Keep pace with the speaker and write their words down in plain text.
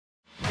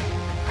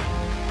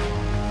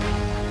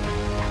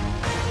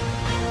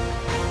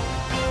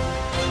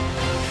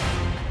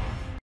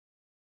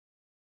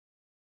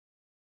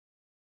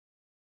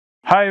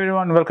Hi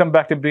everyone, welcome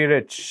back to Be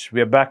Rich.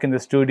 We are back in the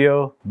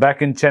studio,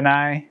 back in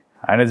Chennai,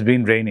 and it's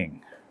been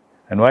raining.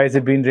 And why has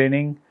it been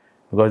raining?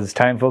 Because it's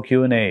time for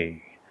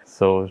Q&A.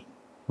 So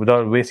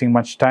without wasting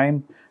much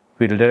time,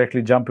 we'll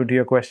directly jump into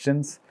your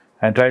questions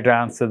and try to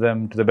answer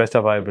them to the best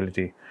of our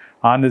ability.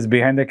 Anand is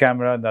behind the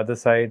camera on the other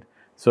side.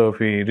 So if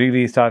we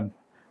really start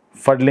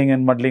fuddling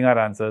and muddling our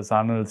answers,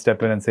 Anand will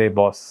step in and say,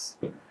 boss,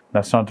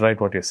 that's not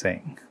right what you're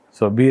saying.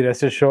 So be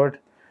rest assured,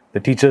 the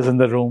teachers in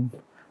the room,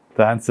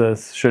 the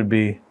answers should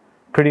be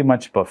pretty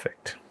much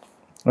perfect.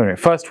 Okay,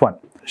 first one.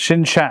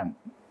 Shin Shan,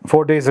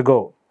 4 days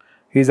ago,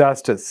 he's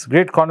asked us,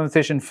 great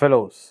conversation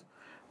fellows.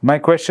 My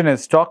question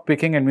is, stock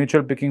picking and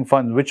mutual picking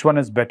funds, which one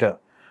is better?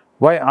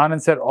 Why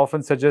Anand sir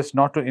often suggests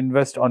not to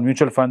invest on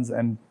mutual funds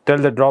and tell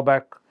the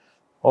drawback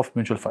of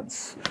mutual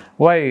funds.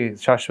 Why,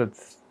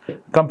 Sashwath?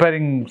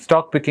 Comparing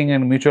stock picking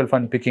and mutual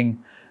fund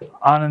picking,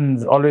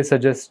 Anand always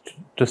suggests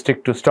to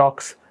stick to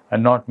stocks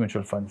and not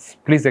mutual funds.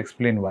 Please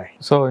explain why.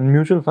 So in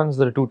mutual funds,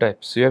 there are two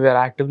types. You have your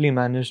actively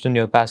managed and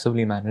your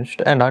passively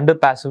managed. And under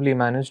passively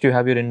managed, you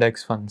have your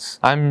index funds.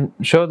 I'm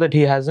sure that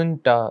he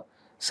hasn't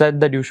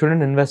said that you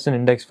shouldn't invest in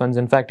index funds.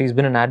 In fact, he's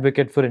been an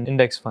advocate for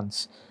index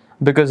funds.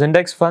 Because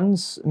index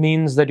funds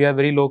means that you have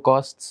very low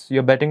costs.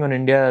 You're betting on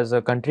India as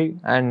a country,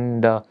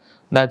 and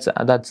that's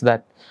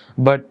that.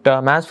 But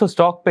as for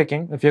stock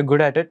picking, if you're good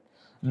at it,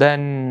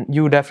 then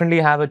you definitely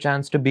have a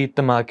chance to beat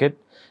the market.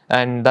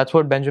 And that's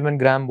what Benjamin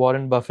Graham,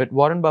 Warren Buffett,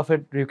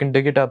 you can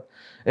dig it up.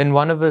 In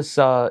one of his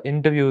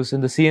interviews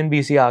in the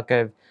CNBC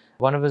archive,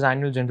 one of his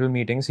annual general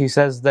meetings, he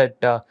says that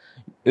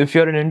if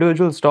you're an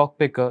individual stock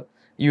picker,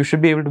 you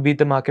should be able to beat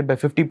the market by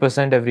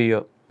 50% every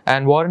year.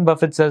 And Warren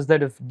Buffett says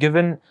that if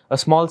given a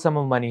small sum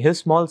of money, his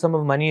small sum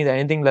of money is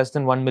anything less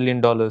than $1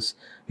 million,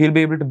 he'll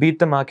be able to beat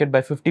the market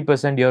by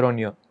 50% year on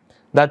year.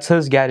 That's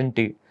his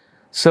guarantee.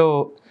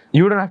 So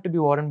you don't have to be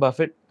Warren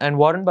Buffett, and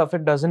Warren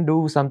Buffett doesn't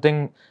do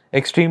something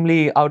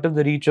extremely out of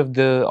the reach of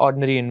the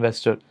ordinary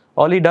investor.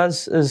 All he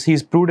does is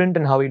he's prudent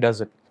in how he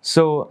does it.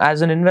 So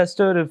as an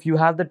investor, if you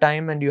have the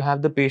time and you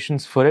have the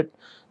patience for it,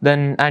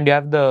 and you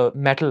have the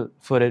mettle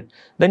for it,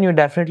 then you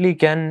definitely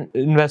can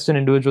invest in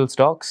individual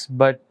stocks.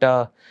 But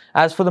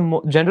as for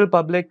the general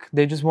public,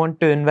 they just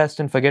want to invest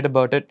and forget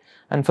about it.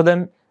 And for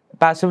them,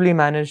 passively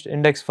managed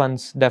index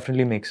funds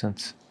definitely make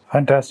sense.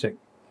 Fantastic.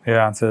 Your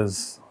answer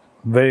is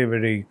very,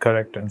 very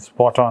correct and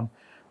spot on.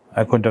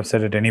 I couldn't have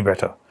said it any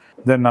better.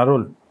 Then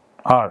Narul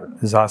R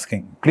is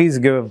asking, please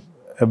give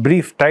a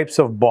brief types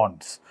of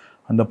bonds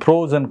and the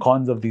pros and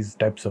cons of these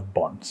types of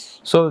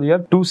bonds. So you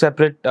have two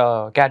separate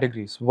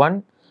categories.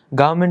 One,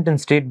 government and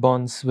state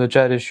bonds, which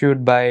are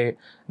issued by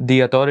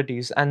the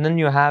authorities, and then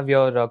you have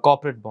your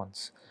corporate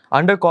bonds.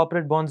 Under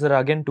corporate bonds, there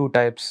are again two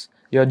types.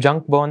 Your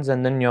junk bonds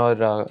and then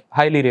your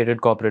highly rated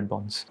corporate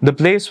bonds. The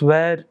place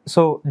where,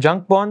 so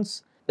junk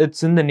bonds,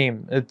 it's in the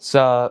name. It's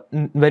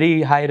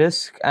very high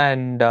risk,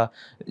 and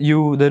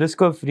the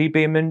risk of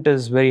repayment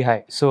is very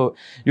high. So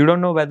you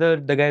don't know whether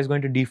the guy is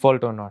going to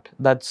default or not.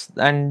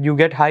 And you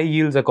get high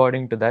yields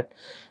according to that.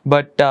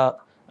 But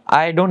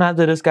I don't have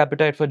the risk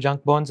appetite for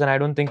junk bonds, and I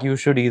don't think you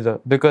should either,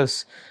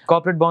 because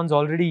corporate bonds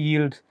already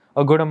yield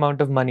a good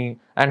amount of money,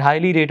 and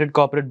highly rated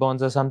corporate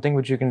bonds are something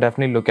which you can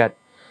definitely look at.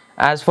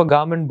 As for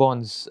government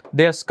bonds,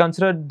 they are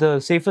considered the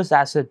safest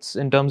assets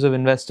in terms of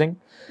investing,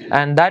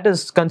 and that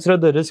is considered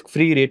the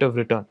risk-free rate of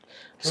return.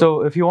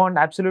 So if you want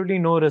absolutely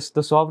no risk,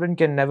 the sovereign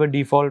can never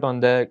default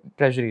on their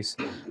treasuries,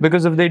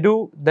 because if they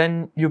do,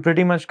 then you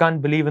pretty much can't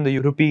believe in the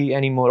rupee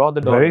anymore or the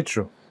dollar. Very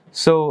true.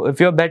 So if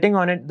you're betting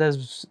on it,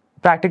 there's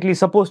practically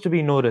supposed to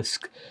be no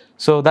risk.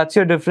 So that's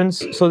your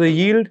difference. So the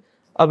yield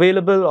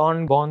available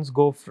on bonds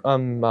go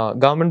from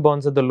government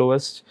bonds at the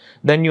lowest,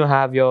 then you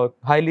have your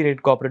highly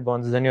rated corporate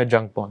bonds, then your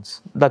junk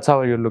bonds. That's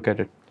how you look at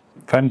it.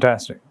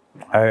 Fantastic.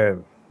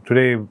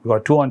 Today we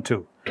got 2 on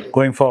 2.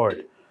 Going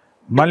forward,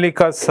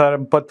 Mallika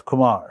Sarampat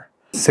Kumar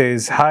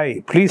says,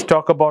 hi, please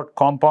talk about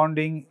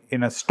compounding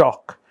in a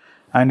stock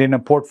and in a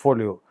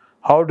portfolio.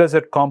 How does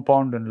it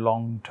compound in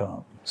long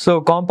term? So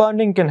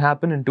compounding can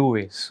happen in two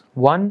ways.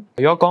 One,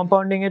 you're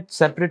compounding it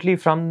separately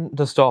from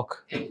the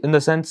stock, in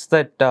the sense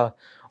that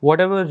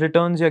whatever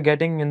returns you're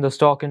getting in the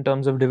stock in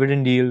terms of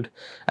dividend yield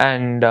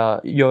and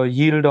your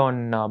yield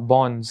on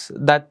bonds,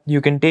 that you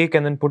can take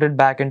and then put it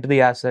back into the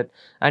asset,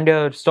 and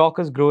your stock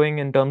is growing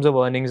in terms of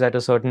earnings at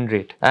a certain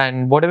rate.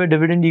 And whatever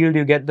dividend yield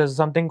you get, there's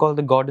something called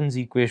the Gordon's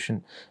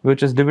equation,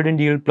 which is dividend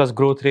yield plus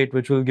growth rate,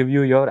 which will give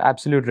you your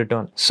absolute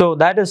return. So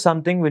that is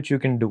something which you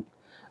can do.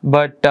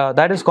 But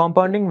that is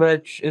compounding,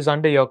 which is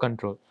under your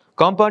control.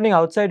 Compounding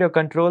outside your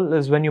control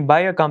is when you buy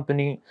a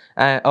company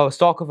or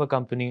stock of a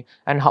company,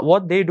 and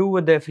what they do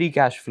with their free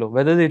cash flow,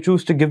 whether they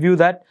choose to give you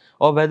that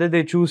or whether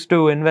they choose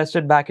to invest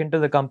it back into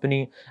the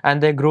company,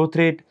 and their growth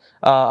rate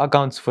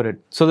accounts for it.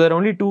 So there are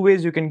only two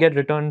ways you can get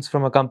returns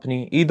from a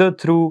company, either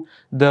through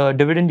the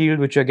dividend yield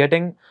which you're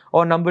getting,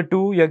 or number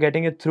two, you're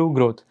getting it through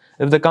growth.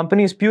 If the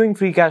company is spewing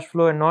free cash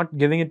flow and not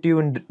giving it to you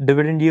in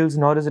dividend yields,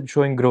 nor is it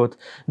showing growth,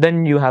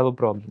 then you have a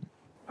problem.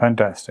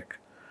 Fantastic.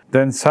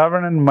 Then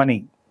Sovereign and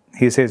Money,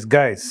 he says,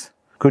 guys,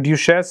 Could you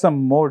share some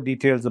more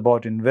details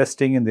about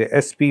investing in the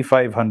SP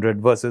 500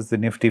 versus the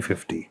Nifty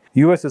 50?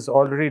 US is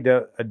already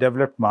a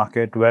developed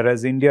market,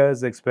 whereas India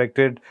is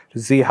expected to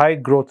see high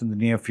growth in the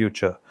near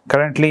future.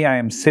 Currently, I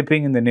am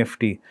sipping in the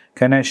Nifty.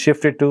 Can I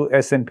shift it to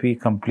S&P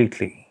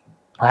completely?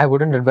 I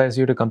wouldn't advise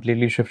you to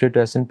completely shift it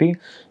to S&P,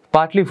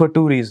 partly for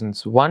two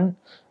reasons. One,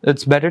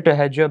 it's better to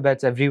hedge your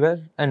bets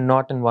everywhere and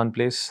not in one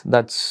place.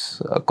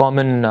 That's a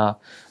common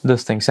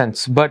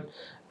sense. But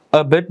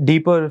a bit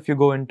deeper, if you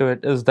go into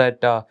it, is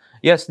that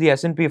yes, the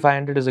S&P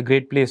 500 is a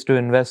great place to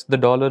invest. The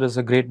dollar is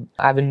a great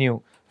avenue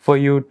for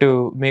you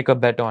to make a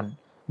bet on.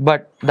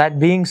 But that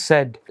being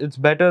said, it's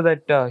better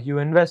that you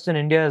invest in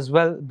India as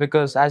well,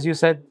 because as you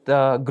said,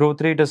 the growth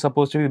rate is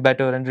supposed to be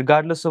better. And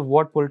regardless of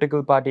what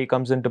political party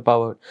comes into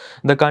power,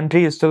 the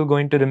country is still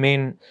going to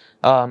remain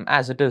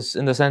as it is,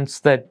 in the sense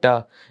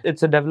that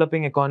it's a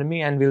developing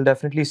economy and we'll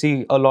definitely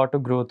see a lot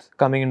of growth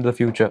coming into the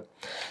future.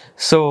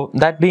 So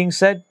that being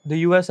said, the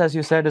US, as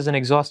you said, is an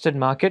exhausted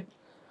market.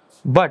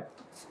 But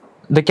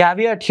the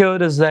caveat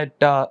here is that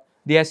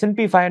the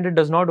S&P 500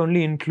 does not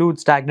only include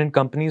stagnant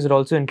companies, it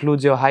also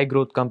includes your high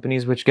growth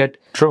companies which get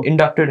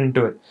inducted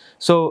into it.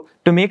 So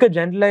to make a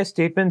generalized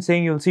statement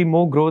saying you'll see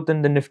more growth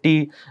in the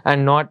Nifty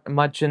and not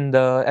much in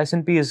the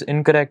S&P is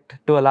incorrect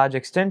to a large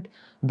extent,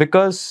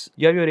 because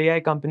you have your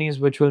AI companies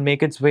which will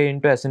make its way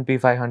into S&P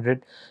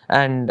 500,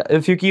 and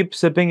if you keep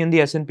sipping in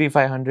the S&P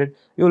 500,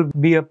 you'll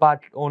be a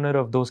part owner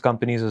of those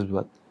companies as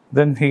well.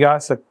 Then he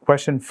asks a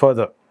question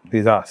further.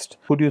 He's asked,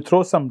 could you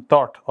throw some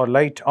thought or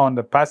light on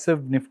the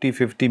passive Nifty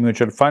 50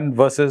 mutual fund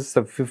versus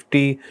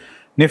the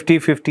Nifty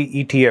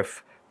 50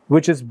 ETF?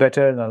 Which is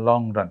better in the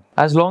long run?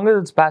 As long as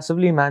it's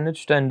passively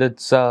managed and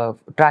it's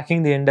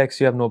tracking the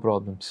index, you have no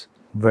problems.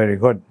 Very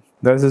good.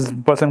 There's this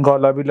person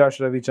called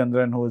Abhilash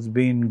Ravichandran who's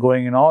been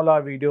going in all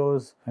our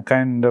videos,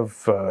 kind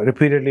of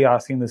repeatedly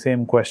asking the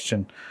same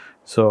question.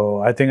 So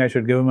I think I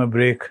should give him a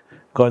break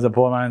because the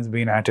poor man's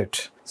been at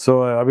it.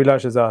 So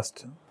Abhilash has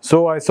asked,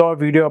 so I saw a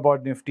video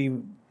about Nifty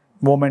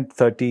Moment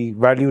 30,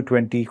 Value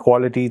 20,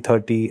 Quality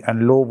 30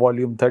 and Low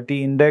Volume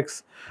 30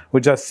 index,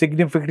 which are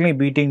significantly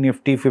beating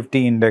Nifty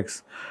 50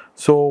 index.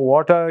 So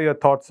what are your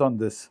thoughts on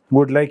this?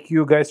 Would like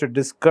you guys to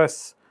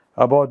discuss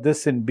about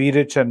this in Be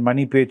Rich and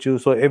Money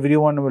Pechu so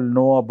everyone will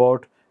know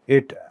about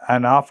it.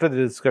 And after the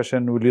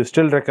discussion, will you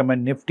still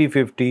recommend Nifty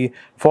 50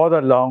 for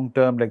the long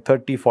term, like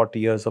 30-40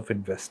 years of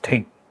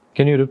investing?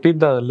 Can you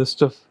repeat the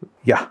list of...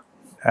 Yeah,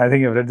 I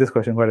think I've read this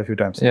question quite a few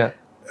times. Yeah.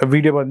 A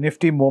video about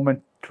Nifty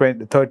Moment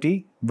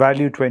 30,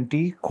 Value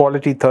 20,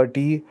 Quality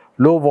 30,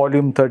 Low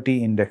Volume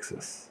 30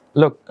 indexes.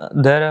 Look,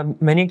 there are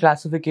many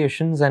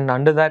classifications, and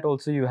under that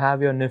also you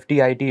have your Nifty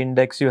IT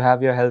index, you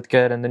have your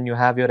healthcare, and then you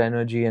have your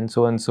energy, and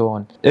so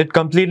on. It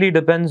completely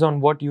depends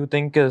on what you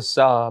think is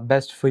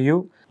best for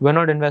you. We're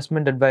not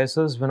investment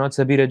advisors, we're not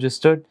SEBI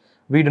registered.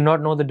 We do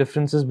not know the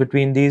differences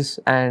between these,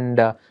 and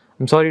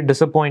I'm sorry to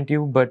disappoint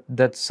you, but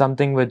that's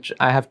something which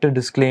I have to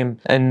disclaim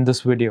in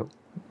this video.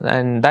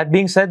 And that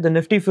being said, the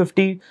Nifty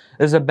 50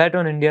 is a bet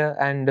on India,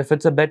 and if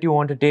it's a bet you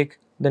want to take,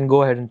 then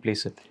go ahead and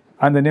place it.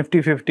 And the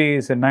Nifty 50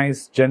 is a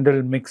nice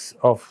general mix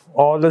of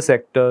all the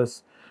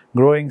sectors,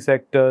 growing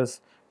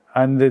sectors,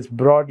 and this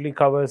broadly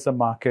covers the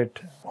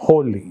market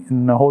wholly,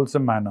 in a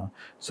wholesome manner.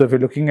 So if you're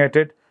looking at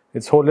it,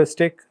 it's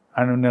holistic,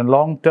 and in the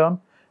long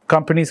term,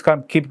 companies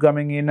keep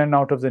coming in and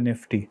out of the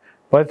Nifty.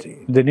 But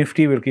the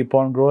Nifty will keep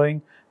on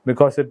growing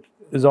because it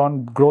is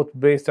on growth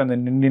based and the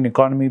Indian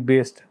economy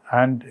based,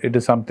 and it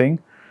is something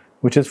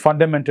which is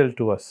fundamental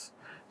to us.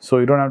 So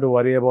you don't have to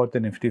worry about the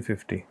Nifty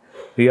 50.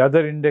 The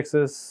other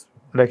indexes,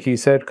 like he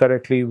said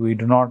correctly, we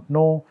do not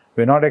know.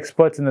 We're not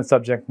experts in the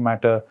subject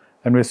matter,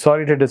 and we're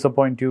sorry to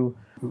disappoint you.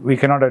 We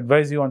cannot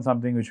advise you on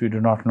something which we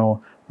do not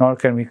know, nor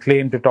can we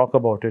claim to talk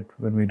about it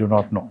when we do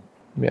not know.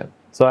 Yeah.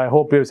 So I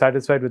hope you're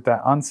satisfied with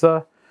the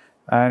answer,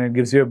 and it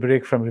gives you a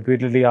break from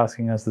repeatedly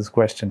asking us this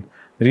question.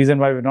 The reason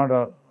why we've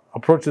not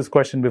approached this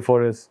question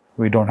before is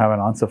we don't have an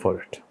answer for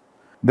it.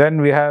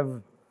 Then we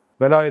have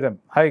Velayudam.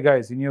 Hi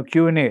guys, in your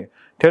Q&A,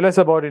 tell us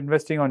about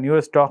investing on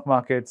US stock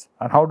markets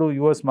and how do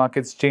US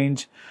markets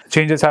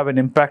changes have an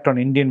impact on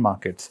Indian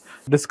markets.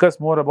 Discuss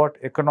more about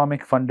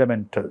economic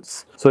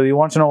fundamentals. So you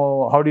want to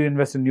know, how do you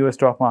invest in US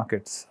stock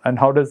markets and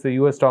how does the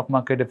US stock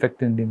market affect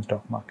the Indian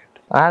stock market?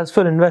 As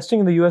for investing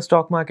in the US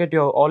stock market,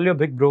 all your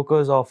big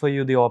brokers offer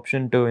you the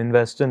option to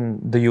invest in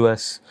the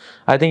US.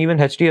 I think even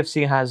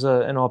HDFC has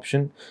an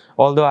option,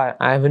 although I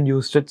haven't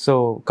used it,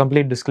 so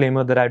complete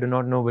disclaimer that I do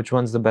not know which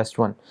one's the best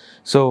one.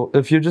 So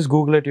if you just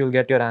Google it, you'll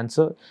get your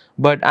answer.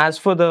 But as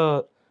for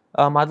the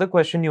other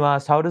question you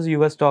asked, how does the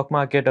US stock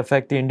market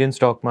affect the Indian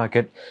stock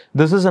market?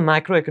 This is a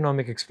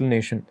macroeconomic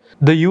explanation.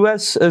 The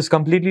US is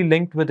completely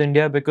linked with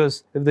India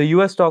because if the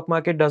US stock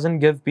market doesn't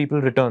give people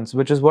returns,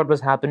 which is what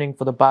was happening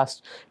for the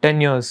past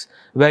 10 years,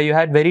 where you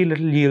had very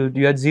little yield,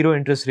 you had zero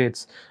interest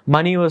rates,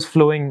 money was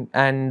flowing,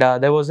 and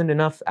there wasn't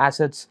enough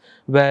assets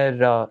where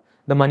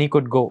the money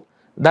could go.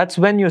 that's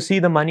when you see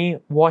the money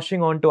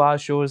washing onto our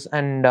shores,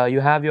 and you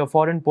have your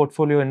foreign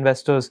portfolio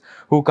investors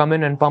who come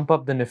in and pump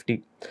up the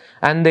Nifty.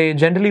 And they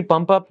generally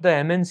pump up the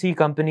MNC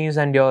companies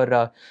and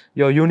your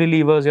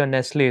Unilevers, your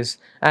Nestles,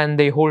 and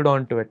they hold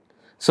on to it.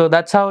 So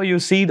that's how you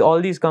see all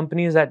these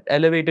companies at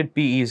elevated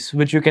PEs,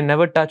 which you can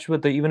never touch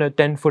with even a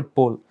 10-foot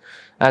pole,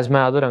 as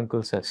my other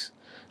uncle says.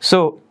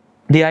 So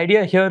the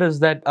idea here is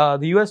that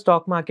the US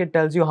stock market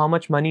tells you how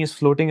much money is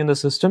floating in the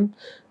system.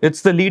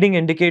 It's the leading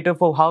indicator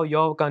for how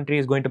your country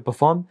is going to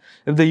perform.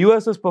 If the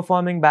US is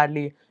performing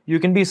badly, you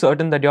can be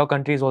certain that your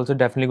country is also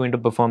definitely going to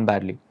perform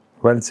badly.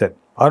 Well said.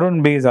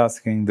 Arun B is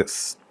asking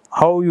this.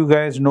 How you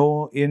guys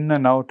know in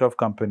and out of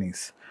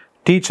companies?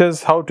 Teach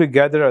us how to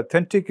gather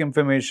authentic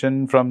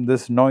information from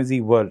this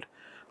noisy world.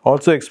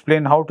 Also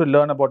explain how to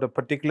learn about a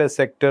particular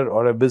sector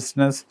or a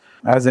business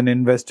as an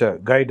investor.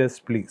 Guide us,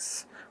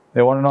 please.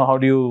 They want to know how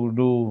do you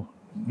do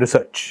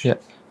research. Yeah.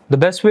 The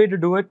best way to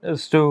do it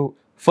is to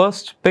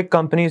first pick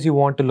companies you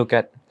want to look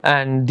at.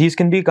 And these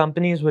can be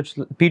companies which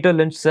Peter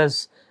Lynch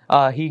says,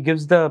 he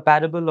gives the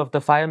parable of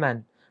the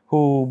fireman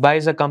who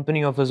buys a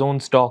company of his own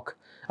stock.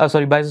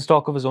 Buys a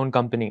stock of his own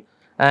company.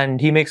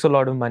 And he makes a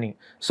lot of money.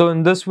 So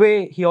in this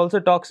way, he also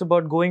talks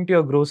about going to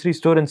your grocery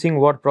store and seeing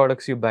what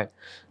products you buy.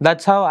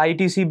 That's how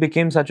ITC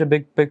became such a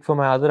big pick for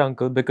my other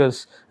uncle,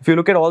 because if you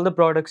look at all the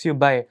products you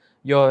buy,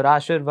 your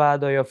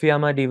Ashirvad or your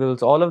Fiamma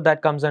Devils, all of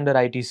that comes under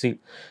ITC.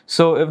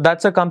 So if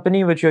that's a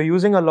company which you're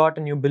using a lot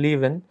and you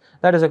believe in,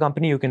 that is a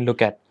company you can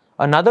look at.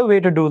 Another way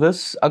to do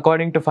this,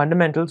 according to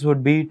fundamentals,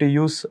 would be to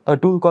use a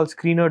tool called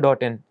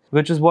screener.in,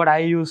 which is what I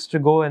use to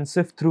go and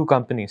sift through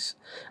companies.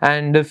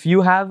 And if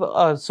you have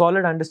a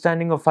solid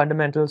understanding of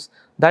fundamentals,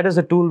 that is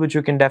a tool which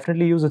you can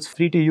definitely use. It's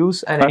free to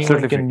use and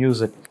anyone can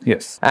use it.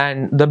 Yes.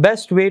 And the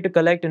best way to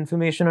collect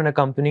information on a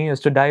company is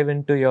to dive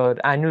into your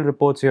annual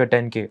reports, your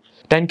 10K.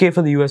 10K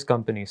for the US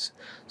companies.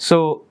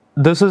 So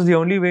this is the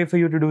only way for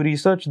you to do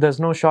research. There's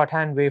no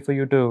shorthand way for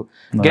you to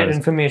get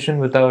information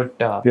without...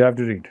 you have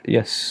to read.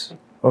 Yes.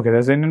 Okay,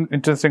 there's an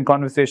interesting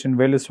conversation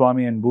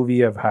Veluswamy and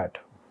Bhuvi have had.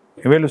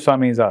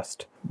 Veluswamy is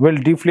asked, will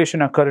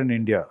deflation occur in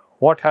India?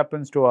 What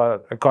happens to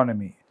our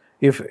economy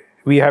if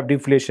we have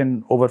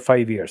deflation over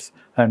 5 years?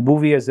 And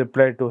Bhuvi has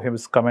replied to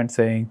his comment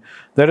saying,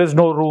 there is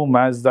no room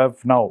as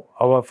of now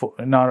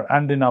in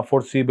our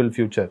foreseeable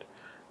future.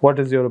 What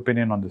is your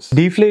opinion on this?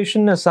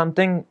 Deflation is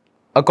something,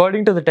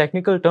 according to the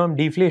technical term,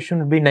 deflation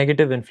would be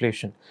negative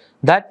inflation.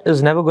 That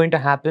is never going to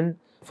happen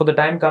for the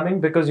time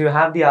coming, because you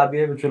have the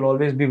RBI which will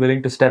always be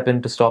willing to step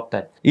in to stop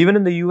that. Even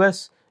in the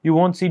US, you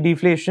won't see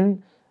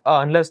deflation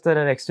unless there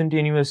are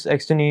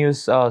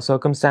extraneous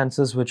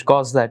circumstances which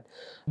cause that.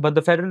 But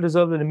the Federal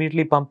Reserve will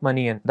immediately pump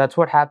money in. That's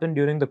what happened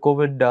during the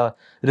COVID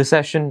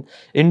recession.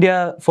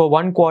 India, for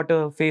one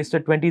quarter, faced a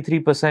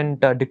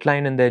 23%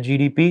 decline in their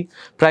GDP.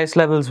 Price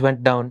levels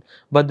went down.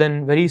 But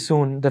then very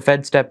soon, the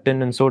Fed stepped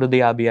in and so did the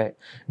RBI.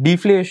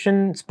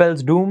 Deflation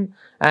spells doom.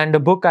 And a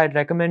book I'd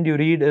recommend you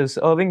read is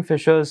Irving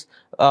Fisher's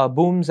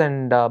Booms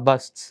and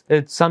Busts.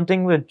 It's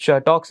something which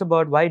talks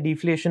about why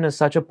deflation is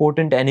such a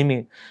potent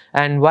enemy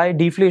and why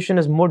deflation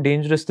is more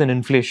dangerous than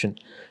inflation.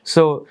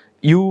 So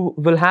you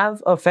will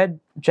have a Fed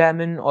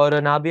chairman or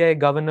an RBI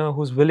governor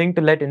who's willing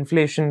to let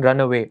inflation run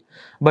away,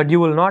 but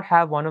you will not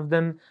have one of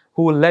them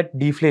who will let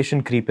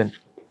deflation creep in.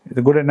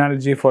 The good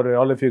analogy for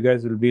all of you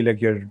guys will be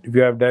like if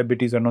you have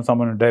diabetes or know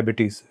someone with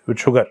diabetes with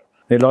sugar.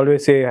 They'll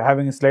always say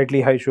having a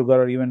slightly high sugar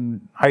or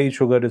even high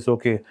sugar is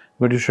okay,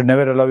 but you should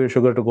never allow your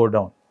sugar to go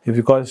down.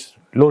 Because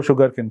low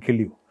sugar can kill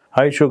you.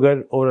 High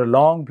sugar over a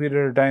long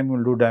period of time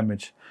will do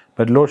damage,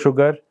 but low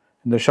sugar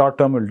in the short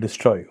term will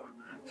destroy you.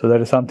 So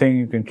that is something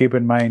you can keep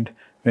in mind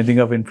when you think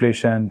of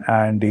inflation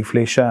and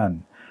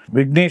deflation.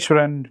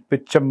 Vigneshwaran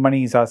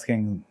Pichammani is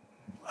asking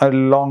a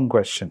long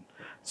question.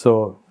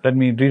 So let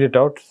me read it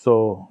out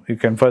so you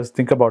can first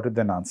think about it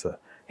then answer.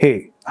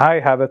 Hey, I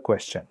have a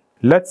question.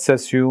 Let's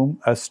assume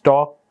a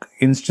stock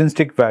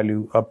intrinsic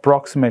value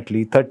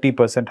approximately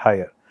 30%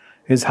 higher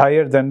is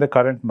higher than the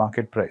current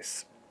market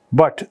price.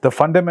 But the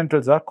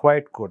fundamentals are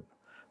quite good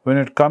when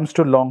it comes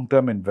to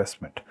long-term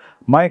investment.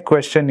 My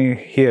question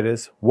here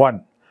is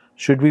 1.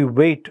 Should we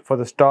wait for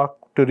the stock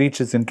to reach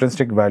its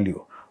intrinsic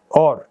value?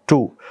 Or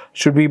 2.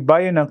 Should we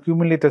buy and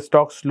accumulate the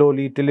stock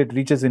slowly till it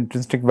reaches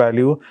intrinsic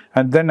value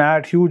and then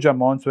add huge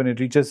amounts when it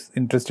reaches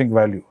intrinsic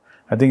value?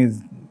 I think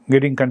he's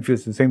getting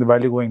confused. He's saying the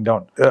value going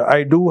down.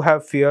 I do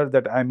have fear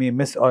that I may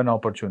miss an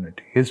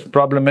opportunity. His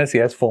problem is he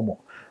has FOMO,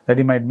 that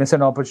he might miss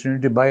an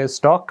opportunity to buy a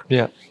stock,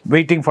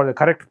 waiting for the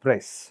correct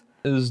price.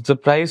 Is the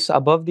price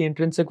above the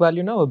intrinsic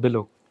value now or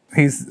below?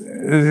 He's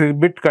a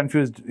bit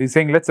confused. He's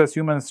saying let's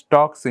assume a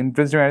stock's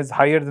intrinsic value is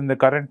higher than the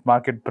current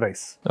market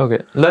price.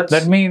 Okay.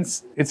 That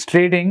means it's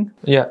trading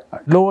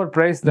lower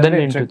price than the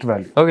intrinsic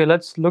value. Okay,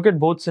 let's look at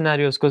both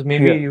scenarios because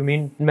maybe you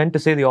meant to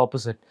say the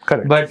opposite.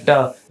 Correct.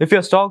 But if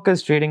your stock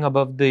is trading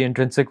above the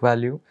intrinsic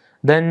value,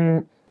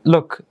 then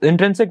look,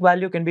 intrinsic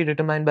value can be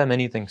determined by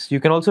many things.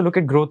 You can also look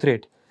at growth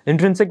rate.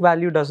 Intrinsic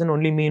value doesn't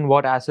only mean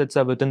what assets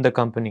are within the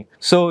company.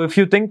 So if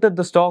you think that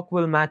the stock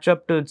will match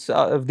up to its,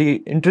 if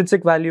the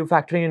intrinsic value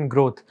factoring in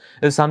growth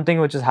is something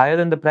which is higher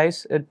than the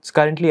price it's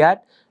currently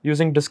at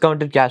using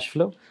discounted cash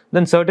flow,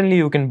 then certainly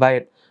you can buy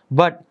it.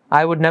 But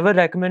I would never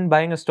recommend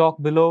buying a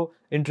stock below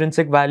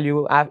intrinsic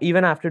value,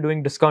 even after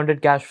doing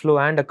discounted cash flow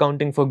and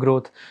accounting for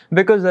growth,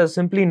 because there's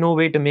simply no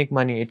way to make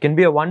money. It can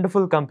be a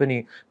wonderful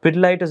company.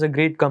 Pidilite is a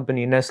great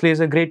company. Nestle is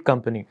a great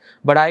company.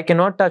 But I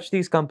cannot touch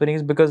these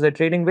companies because they're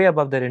trading way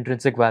above their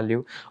intrinsic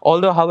value.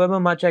 Although, however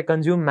much I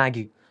consume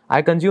Maggi,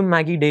 I consume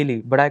Maggi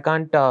daily, but I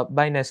can't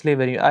buy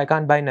Nestle. I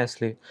can't buy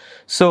Nestle.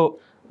 So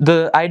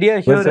the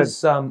idea here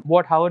is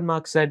what Howard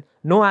Marks said: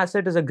 no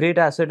asset is a great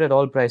asset at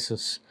all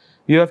prices.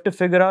 You have to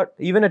figure out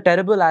even a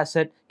terrible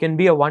asset can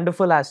be a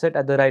wonderful asset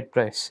at the right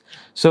price.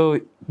 So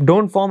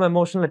don't form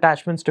emotional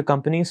attachments to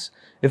companies.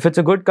 If it's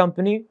a good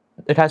company,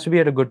 it has to be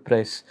at a good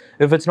price.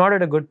 If it's not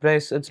at a good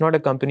price, it's not a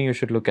company you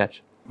should look at.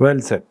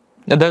 Well said.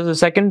 There's a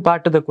second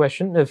part to the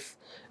question. If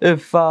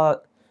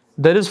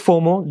there is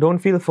FOMO, don't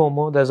feel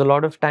FOMO. There's a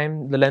lot of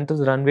time. The length of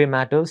the runway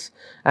matters.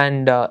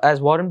 And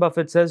as Warren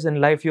Buffett says,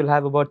 in life you'll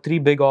have about 3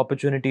 big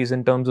opportunities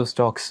in terms of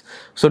stocks.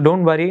 So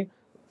don't worry.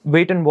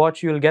 Wait and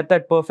watch. You'll get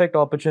that perfect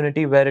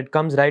opportunity where it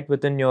comes right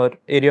within your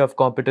area of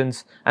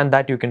competence, and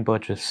that you can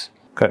purchase.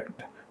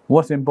 Correct.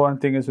 Most important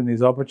thing is when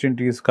these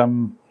opportunities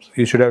come,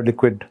 you should have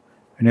liquid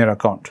in your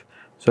account.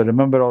 So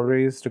remember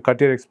always to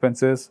cut your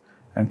expenses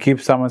and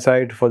keep some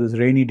aside for this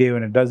rainy day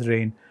when it does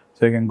rain,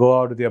 so you can go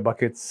out with your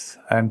buckets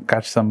and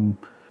catch some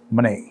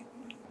money.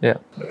 Yeah.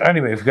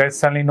 Anyway, if you guys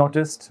suddenly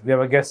noticed, we have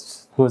a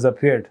guest who has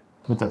appeared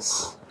with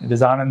us. It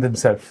is Anand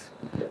himself.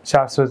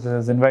 Sashwath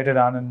has invited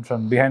Anand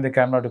from behind the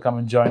camera to come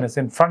and join us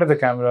in front of the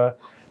camera,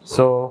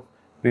 so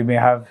we may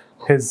have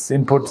his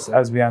inputs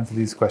as we answer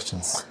these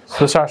questions.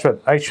 So Sashwath,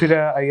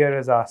 Aishwarya Iyer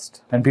has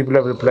asked, and people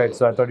have replied,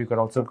 so I thought you could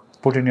also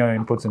put in your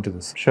inputs into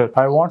this. Sure.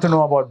 I want to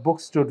know about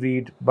books to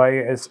read by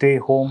a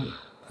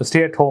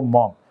stay-at-home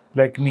mom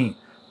like me,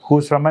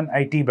 who's from an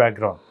IT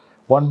background.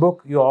 One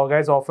book you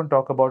guys often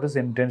talk about is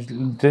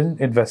Intelligent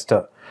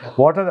Investor.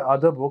 What are the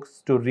other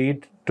books to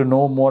read to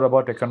know more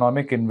about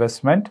economic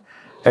investment,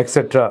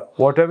 etc.?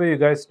 Whatever you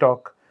guys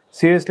talk,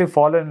 seriously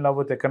fall in love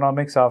with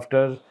economics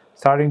after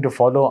starting to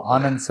follow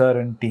Anand sir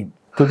and team.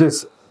 To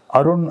this,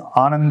 Arun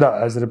Ananda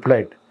has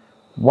replied,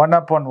 One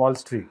Up on Wall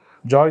Street,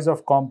 Joys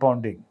of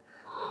Compounding,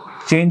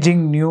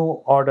 Changing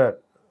World Order,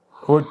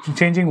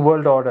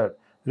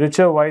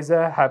 Richer,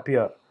 Wiser,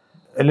 Happier,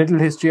 A Little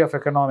History of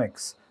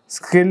Economics,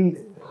 Skin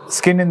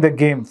in the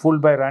Game,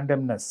 Fooled by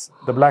Randomness,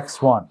 The Black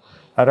Swan,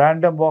 A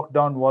Random Walk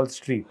Down Wall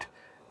Street.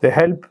 Take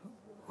help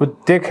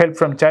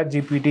from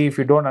ChatGPT if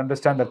you don't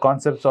understand the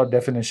concepts or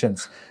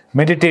definitions.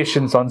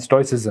 Meditations on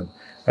Stoicism.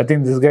 I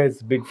think this guy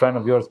is a big fan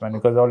of yours, man,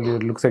 because all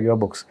it looks like your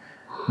books.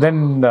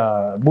 Then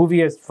movie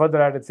has further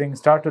added saying,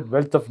 start with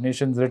Wealth of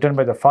Nations, written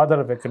by the father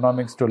of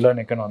economics to learn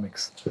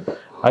economics.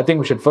 I think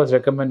we should first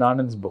recommend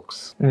Anand's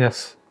books.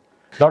 Yes.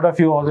 A lot of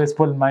you always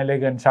pull my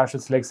leg and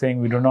Shashwath's leg saying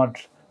we do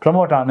not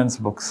promote Anand's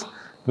books,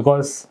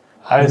 because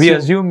we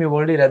assume you've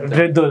already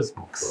read those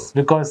books.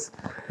 Because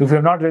if you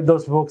have not read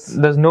those books,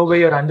 there's no way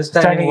you're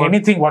understanding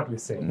anything what we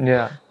say.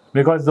 Yeah.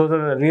 Because those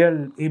are the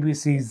real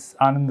ABCs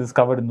Anand is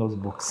covered in those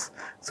books.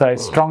 So I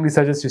strongly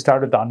suggest you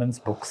start with Anand's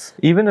books.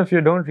 Even if you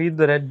don't read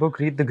the red book,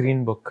 read the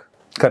green book.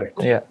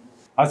 Correct. Yeah.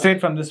 Aside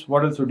from this,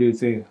 what else would you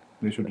say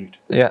they should read?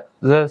 Yeah,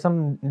 there are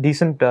some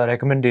decent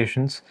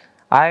recommendations.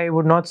 I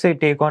would not say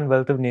take on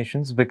Wealth of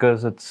Nations,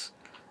 because it's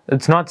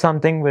not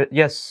something where,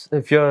 yes,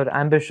 if you're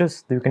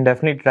ambitious, you can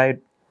definitely try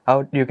it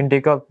out. You can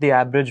take out the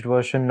abridged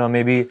version, or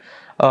maybe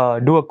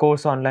do a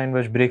course online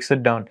which breaks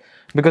it down.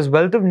 Because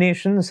Wealth of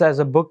Nations as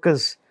a book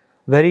is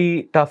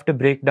very tough to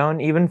break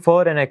down, even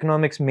for an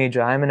economics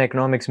major. I'm an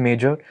economics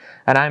major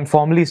and I'm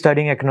formally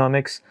studying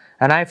economics,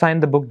 and I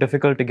find the book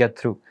difficult to get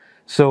through.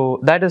 So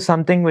that is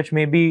something which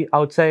may be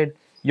outside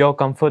your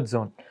comfort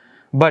zone.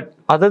 But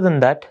other than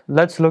that,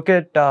 let's look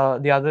at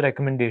the other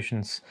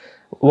recommendations.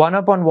 One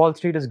Up on Wall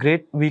Street is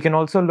great. We can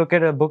also look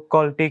at a book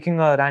called Taking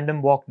a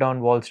Random Walk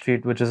Down Wall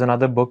Street, which is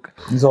another book.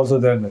 It's also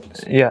there in that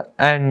list. Yeah,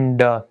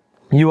 and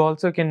you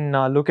also can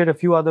look at a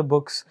few other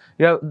books.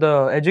 Yeah,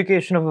 The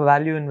Education of a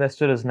Value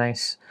Investor is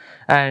nice.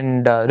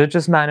 And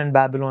Richest Man in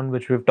Babylon,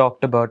 which we've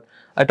talked about.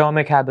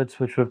 Atomic Habits,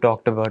 which we've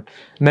talked about.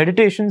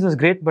 Meditations is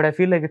great, but I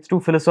feel like it's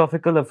too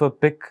philosophical of a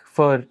pick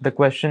for the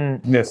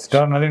question. Yes, it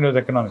has nothing to do with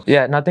economics.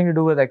 Yeah, nothing to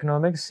do with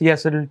economics.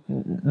 Yes,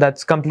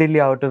 that's completely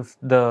out of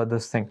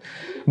this thing.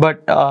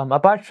 But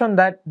apart from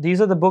that,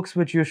 these are the books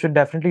which you should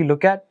definitely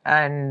look at.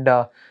 And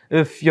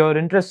if you're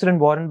interested in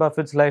Warren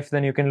Buffett's life,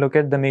 then you can look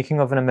at The Making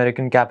of an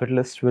American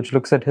Capitalist, which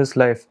looks at his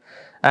life.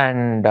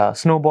 And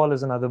Snowball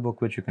is another book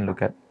which you can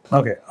look at.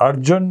 Okay,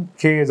 Arjun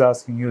K is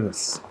asking you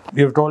this.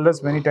 You've told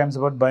us many times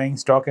about buying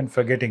stock and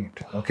forgetting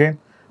it. Okay,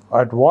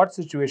 at what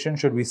situation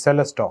should we sell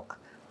a stock?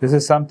 This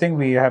is something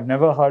we have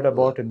never heard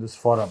about in this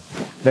forum.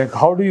 Like,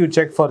 how do you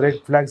check for red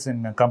flags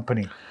in a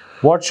company?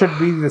 What should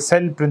be the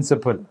sell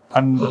principle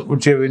on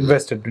which you have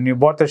invested? When you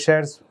bought the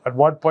shares, at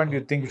what point do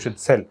you think you should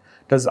sell?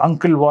 Does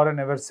Uncle Warren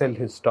ever sell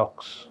his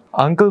stocks?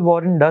 Uncle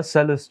Warren does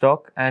sell his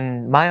stock,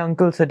 and my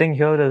uncle sitting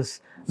here is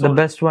the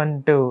best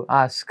one to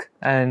ask.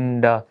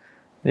 And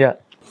yeah.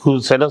 You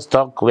sell a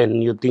stock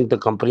when you think the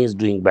company is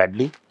doing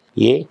badly,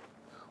 A,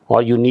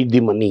 or you need the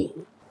money,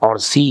 or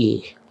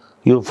C,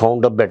 you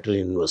found a better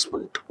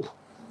investment.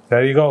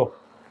 There you go.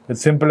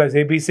 It's simple as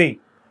ABC.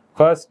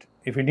 First,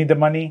 if you need the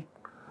money,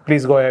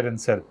 please go ahead and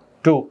sell.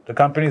 2, the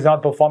company is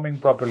not performing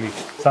properly.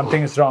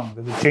 Something is wrong.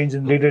 There's a change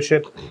in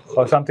leadership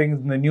or something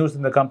in the news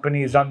in the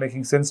company is not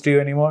making sense to you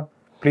anymore.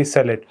 Please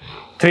sell it.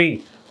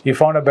 3, you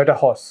found a better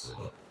horse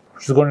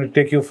which is going to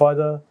take you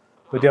further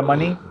with your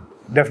money.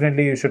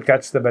 Definitely you should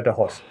catch the better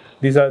horse.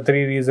 These are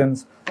 3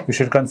 reasons you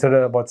should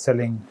consider about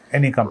selling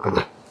any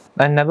company.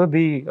 And never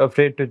be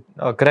afraid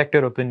to correct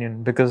your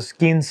opinion, because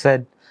Keynes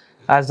said,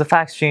 as the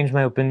facts change,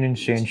 my opinions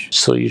change.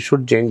 So you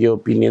should change your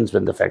opinions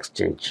when the facts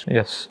change.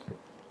 Yes.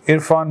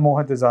 Irfan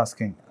Mohat is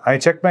asking, I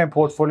check my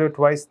portfolio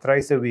twice,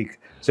 thrice a week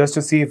just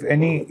to see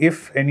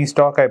if any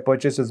stock I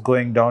purchase is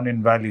going down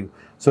in value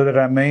so that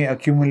I may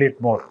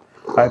accumulate more.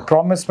 I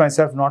promise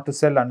myself not to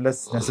sell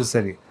unless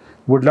necessary.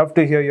 Would love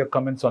to hear your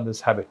comments on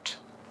this habit.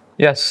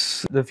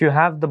 Yes. If you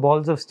have the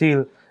balls of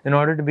steel in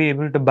order to be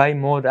able to buy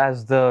more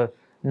as the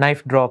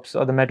knife drops,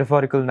 or the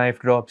metaphorical knife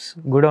drops,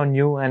 good on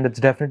you, and it's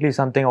definitely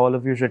something all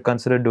of you should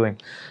consider doing.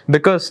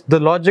 Because the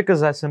logic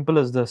is as simple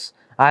as this.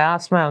 I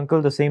asked my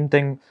uncle the same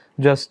thing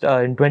just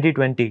in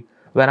 2020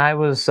 when I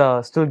was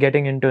still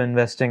getting into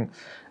investing,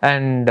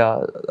 and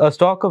a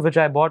stock of which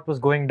I bought was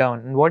going down,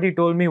 and what he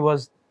told me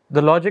was,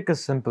 the logic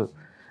is simple.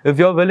 If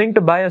you're willing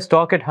to buy a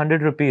stock at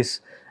 100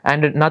 rupees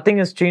and nothing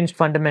has changed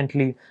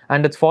fundamentally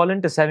and it's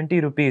fallen to 70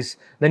 rupees,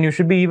 then you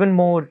should be even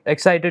more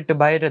excited to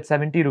buy it at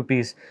 70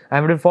 rupees.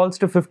 And if it falls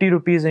to 50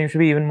 rupees, then you should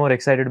be even more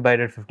excited to buy it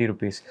at 50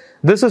 rupees.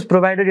 This is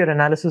provided your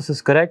analysis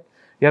is correct.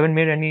 You haven't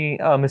made any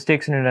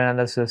mistakes in your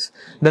analysis.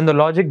 Then the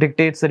logic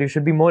dictates that you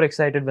should be more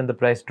excited when the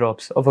price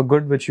drops of a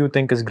good which you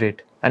think is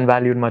great and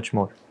valued much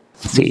more.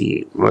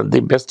 See,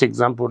 the best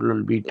example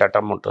will be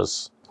Tata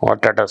Motors or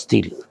Tata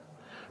Steel.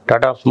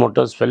 Tata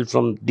Motors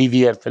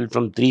DVR fell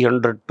from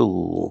 300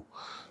 to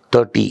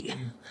 30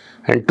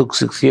 and took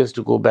 6 years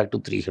to go back to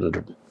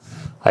 300.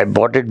 I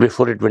bought it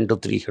before it went to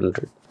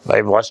 300.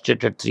 I watched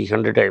it at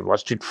 300. I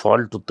watched it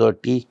fall to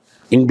 30.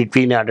 In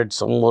between, I added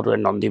some more,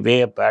 and on the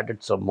way up,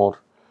 added some more.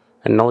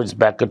 And now it's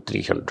back at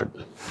 300.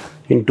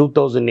 In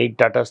 2008,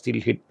 Tata Steel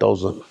hit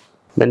 1000.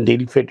 When the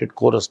ill-fated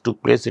chorus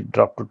took place, it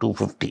dropped to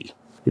 250.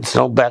 It's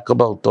now back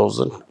above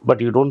 1000, but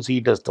you don't see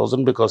it as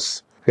 1000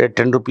 because a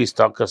 10 rupee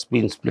stock has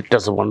been split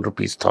as a 1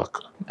 rupee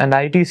stock. And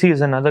ITC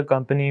is another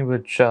company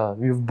which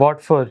you've bought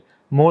for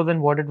more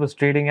than what it was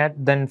trading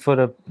at. Then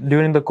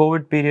during the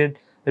COVID period,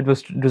 it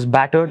was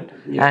battered,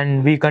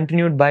 and we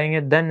continued buying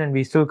it then, and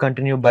we still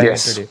continue buying it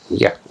today.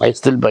 Yeah, I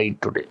still buy it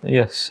today.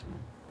 Yes.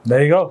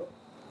 There you go.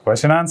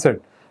 Question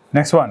answered.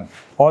 Next one,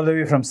 all the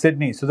way from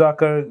Sydney,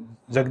 Sudhakar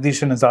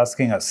Jagdishan is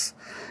asking us,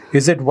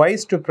 is it a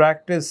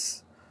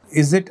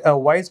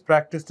wise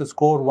practice to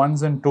score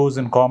ones and twos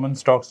in common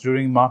stocks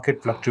during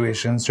market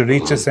fluctuations to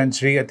reach a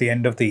century at the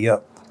end of the year?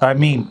 I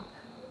mean,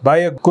 buy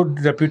a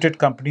good reputed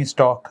company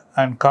stock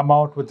and come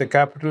out with a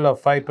capital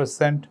of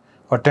 5%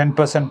 or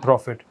 10%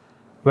 profit,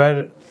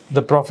 where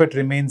the profit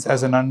remains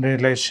as an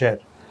unrealized share.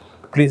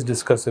 Please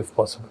discuss if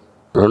possible.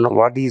 No,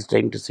 what he is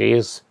trying to say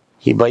is,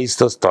 he buys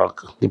the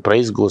stock, the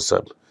price goes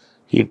up,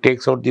 he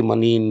takes out the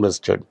money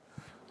invested,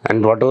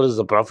 and whatever is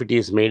the profit he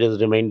has made has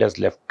remained as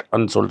left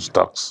unsold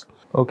stocks.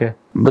 Okay.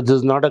 But this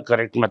is not a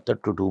correct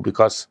method to do,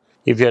 because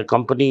if your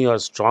company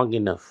is strong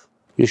enough,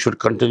 you should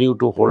continue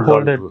to hold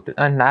on it to it.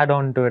 and add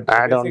on to it.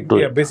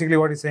 Basically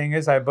what he's saying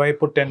is, I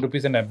put 10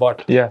 rupees and I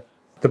bought. Yeah.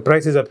 The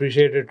price is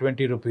appreciated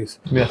 20 rupees.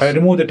 Yes. I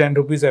remove the 10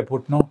 rupees I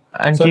put,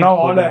 And so now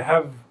all putting. I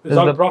have is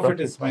all profit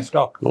is my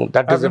stock. No,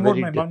 that I've is a removed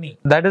very my money.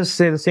 That is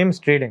the same as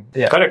trading.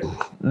 Yeah. Correct.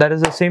 That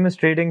is the same as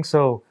trading.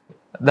 So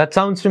that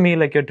sounds to me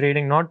like you're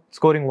trading, not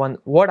scoring one.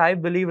 What I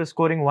believe is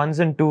scoring ones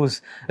and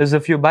twos is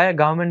if you buy a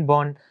government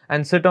bond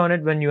and sit on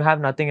it when you have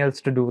nothing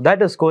else to do.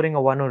 That is scoring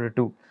a 1 or a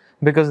 2,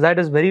 because that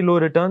is very low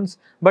returns,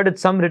 but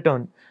it's some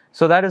return.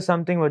 So that is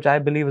something which I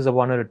believe is a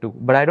 1 or a 2.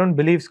 But I don't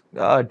believe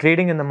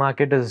trading in the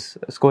market is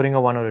scoring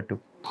a 1 or a 2.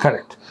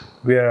 Correct.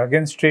 We are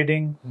against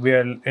trading. We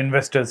are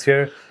investors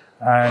here,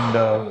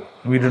 and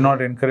we do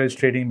not encourage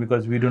trading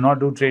because we do not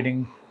do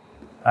trading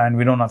and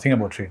we know nothing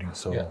about trading.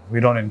 So we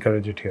don't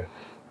encourage it here.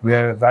 We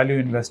are value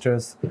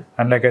investors,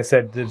 and like I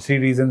said, the 3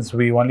 reasons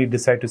we only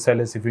decide to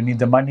sell is if you need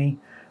the money,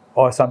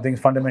 or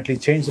something's fundamentally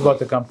changed about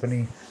the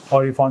company,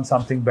 or you found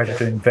something better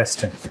to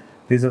invest in.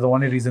 These are the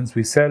only reasons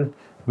we sell.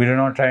 We do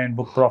not try and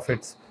book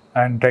profits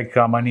and take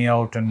our money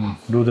out and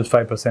do this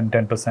 5%,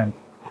 10%.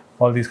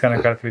 All these kind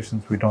of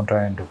calculations we don't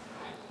try and do.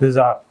 This is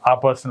our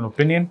personal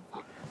opinion.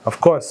 Of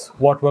course,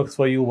 what works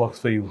for you works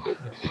for you.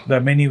 There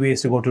are many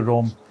ways to go to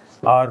Rome.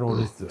 Our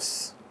road is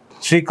this.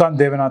 Shrikant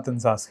Devanathan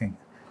is asking,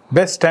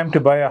 best time to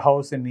buy a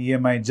house in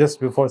EMI just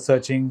before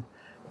searching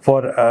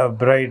for a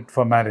bride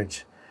for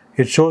marriage.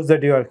 It shows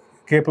that you are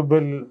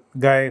capable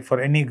guy for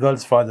any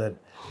girl's father,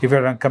 if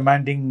you're in a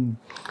commanding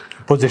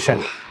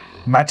position,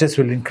 matches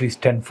will increase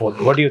tenfold.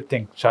 What do you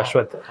think,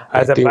 Sashwath?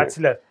 As a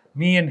bachelor,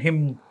 me and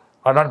him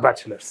are not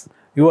bachelors.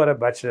 You are a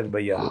bachelor,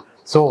 Bhaiya.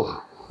 So,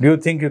 do you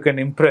think you can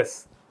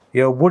impress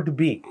your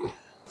would-be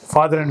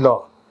father-in-law,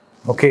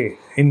 okay,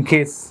 in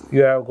case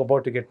you are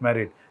about to get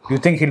married? Do you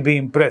think he'll be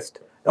impressed?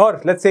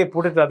 Or let's say,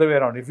 put it the other way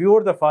around. If you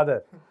were the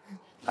father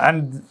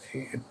and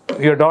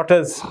your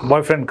daughter's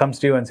boyfriend comes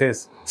to you and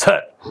says, "Sir,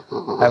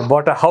 I've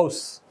bought a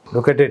house.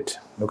 Look at it.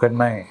 Look at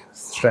my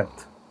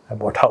strength. I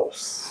bought a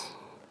house."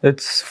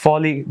 It's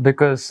folly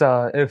because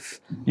if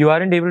you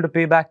aren't able to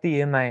pay back the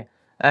EMI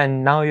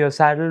and now you're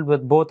saddled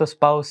with both a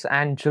spouse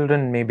and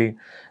children maybe,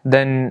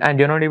 then and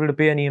you're not able to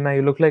pay an EMI,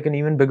 you look like an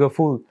even bigger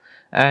fool.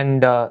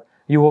 And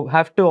you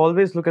have to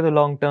always look at the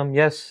long term.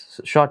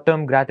 Yes, short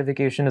term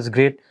gratification is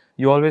great.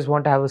 You always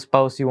want to have a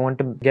spouse, you want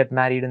to get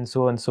married and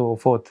so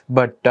forth.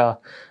 But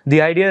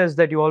the idea is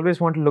that you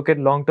always want to look at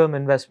long-term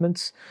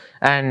investments,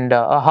 and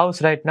a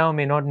house right now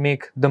may not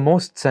make the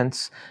most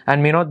sense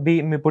and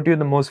may put you in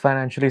the most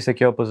financially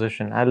secure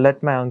position. I'll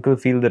let my uncle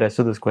field the rest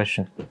of this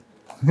question.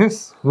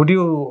 Yes. Would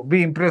you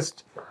be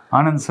impressed,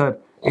 Anand sir,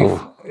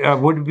 if a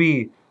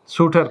would-be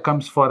suitor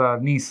comes for our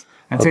niece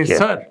and says,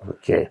 "Sir,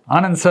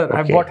 Anand sir,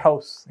 I bought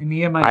house in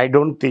EMI." I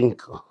don't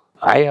think,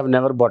 I have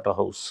never bought a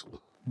house.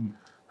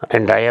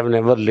 And I have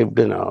never lived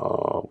in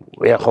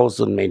a house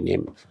in my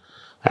name.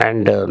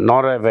 And nor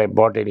have I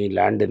bought any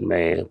land in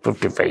my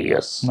 55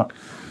 years. No.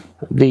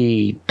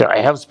 I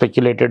have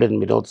speculated in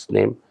Vinod's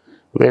name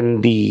when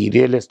the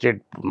real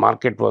estate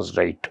market was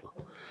right.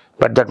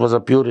 But that was a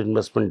pure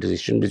investment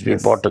decision which we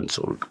bought and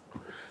sold.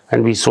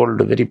 And we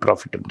sold very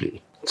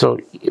profitably. So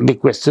the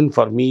question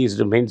for me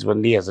remains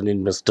only as an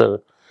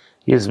investor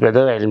is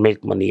whether I will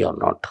make money or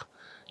not.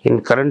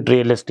 In current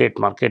real estate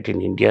market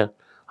in India,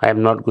 I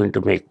am not going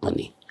to make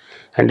money.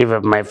 And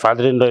if my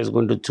father-in-law is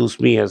going to choose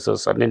me as a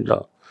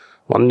son-in-law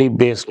only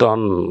based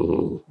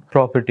on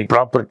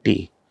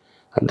property,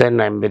 then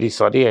I'm very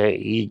sorry,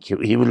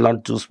 he will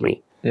not choose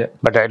me. Yeah.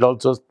 But I'll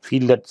also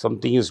feel that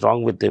something is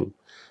wrong with him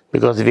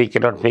because we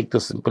cannot make the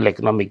simple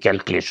economic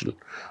calculation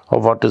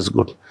of what is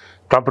good.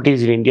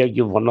 Properties in India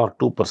give 1 or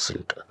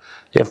 2%.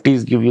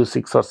 FTs give you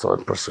 6 or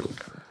 7%.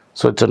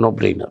 So it's a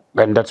no-brainer,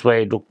 and that's why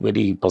I look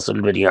very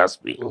puzzled when you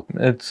ask me.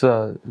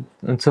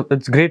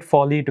 It's great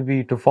folly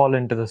to fall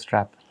into this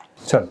trap.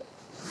 So,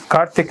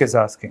 Karthik is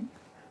asking,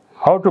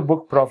 how to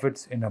book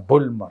profits in a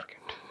bull market?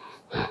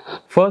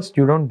 First,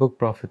 you don't book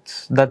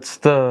profits. That's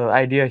the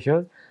idea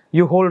here.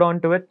 You hold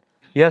on to it.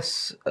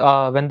 Yes,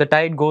 when the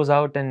tide goes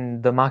out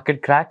and the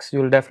market cracks,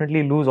 you'll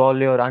definitely lose all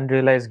your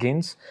unrealized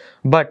gains.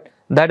 But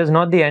that is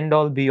not the end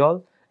all be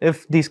all.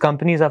 If these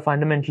companies are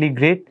fundamentally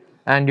great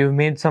and you've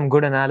made some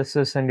good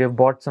analysis and you've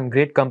bought some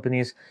great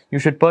companies, you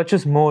should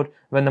purchase more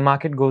when the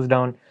market goes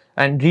down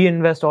and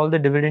reinvest all the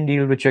dividend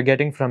yield which you're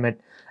getting from it.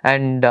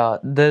 And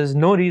there's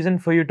no reason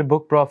for you to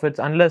book profits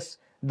unless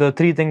the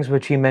three things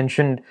which he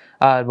mentioned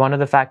are one of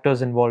the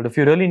factors involved. If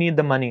you really need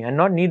the money, and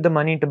not need the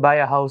money to buy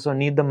a house or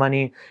need the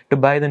money to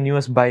buy the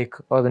newest bike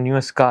or the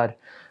newest car,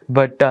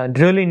 but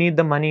really need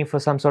the money for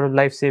some sort of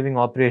life-saving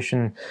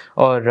operation,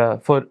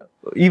 or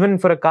even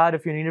for a car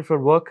if you need it for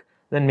work,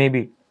 then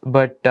maybe.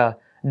 But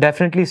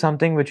definitely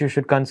something which you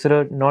should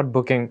consider not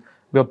booking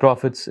your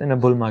profits in a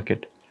bull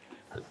market.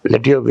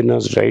 Let your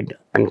winners ride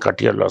and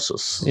cut your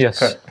losses.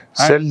 Yes. Okay.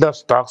 Sell the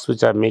stocks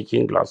which are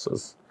making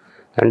losses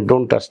and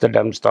don't touch the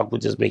damn stock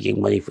which is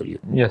making money for you.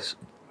 Yes.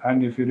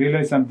 And if you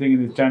realize something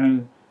in this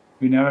channel,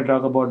 we never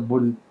talk about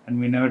bull and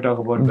we never talk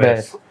about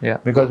bears. Yeah.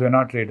 Because we're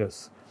not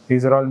traders.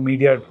 These are all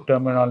media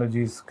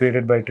terminologies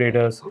created by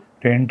traders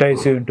to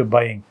entice you into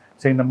buying.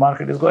 Saying the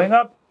market is going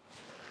up.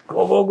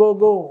 Go, go, go,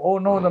 go. Oh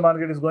no, the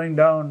market is going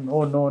down.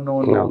 Oh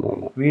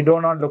no. We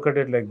do not look at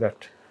it like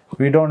that.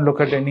 We don't look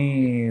at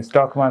any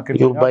stock market.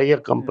 You buy a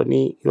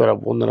company, you are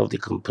a owner of the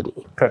company.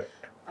 Correct.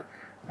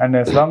 And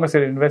as long as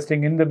you're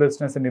investing in the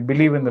business and you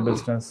believe in the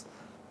business,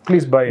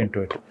 please buy into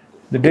it.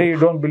 The day you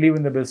don't believe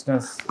in the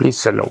business, please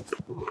sell out.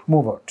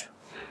 Move out.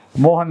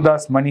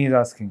 Mohandas Mani is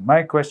asking,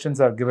 my questions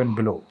are given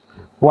below.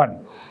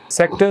 1.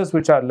 Sectors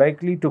which are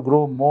likely to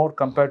grow more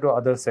compared to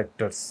other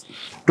sectors.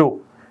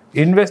 2.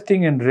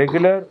 Investing in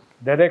regular,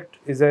 direct,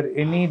 is there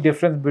any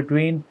difference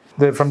between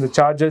from the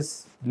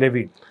charges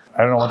levied?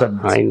 I don't know what that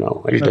means. I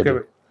know. I'll tell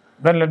you.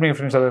 Then let me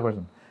finish the other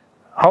question.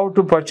 How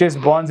to purchase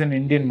bonds in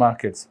Indian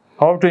markets?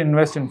 How to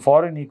invest in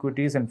foreign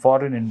equities and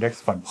foreign index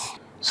funds?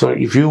 So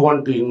if you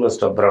want to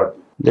invest abroad,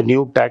 the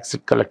new tax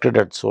collected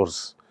at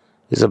source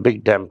is a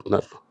big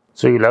dampener.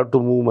 So you'll have to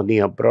move money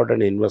abroad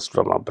and invest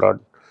from abroad.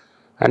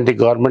 And the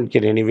government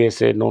can anyway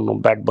say, no,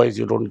 bad boys,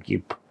 you don't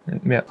keep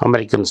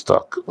American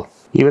stock.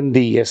 Even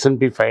the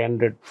S&P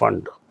 500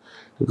 fund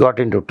got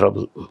into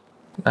trouble.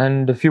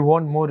 And if you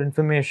want more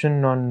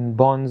information on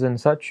bonds and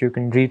such, you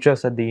can reach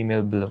us at the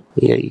email below.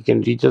 Yeah, you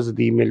can reach us at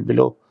the email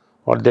below.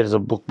 Or there's a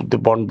book, the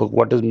bond book.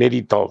 What is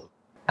Mary Thaw?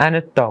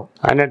 Annette Thaw.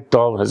 Annette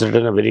Thaw has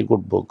written a very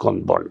good book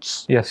on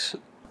bonds. Yes.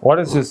 What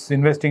is this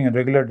investing in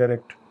regular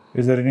direct?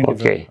 Is there any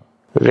difference? Okay.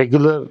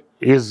 Regular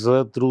is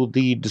through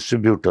the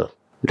distributor.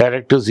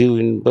 Directors, you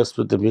invest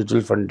with the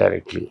mutual fund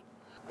directly.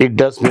 It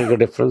does make a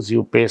difference.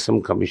 You pay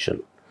some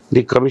commission.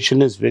 The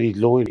commission is very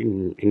low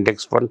in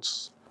index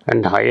funds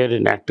and higher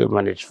in active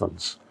managed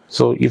funds.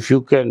 So if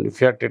you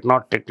are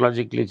not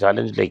technologically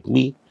challenged like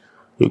me,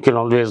 you can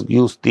always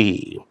use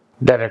the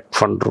direct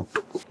fund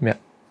route. Yeah.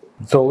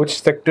 So,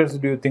 which sectors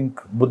do you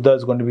think Buddha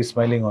is going to be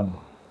smiling on,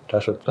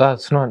 Sashwath?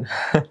 That's not.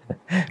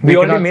 We we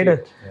already cannot made see a.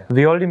 it. Yeah.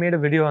 We already made a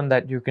video on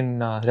that. You can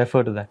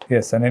refer to that.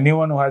 Yes, and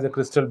anyone who has a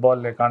crystal ball,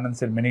 like Anand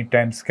said many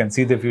times, can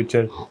see the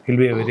future. He'll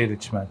be a very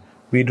rich man.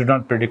 We do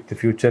not predict the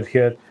future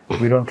here.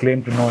 We don't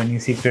claim to know any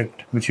secret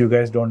which you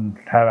guys don't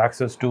have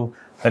access to,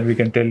 that we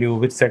can tell you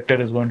which sector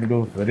is going to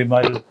do very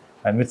well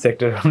and which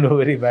sector will do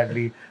very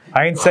badly.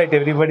 Hindsight,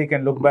 everybody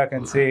can look back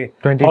and say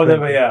how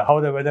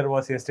the weather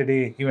was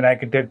yesterday. Even I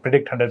can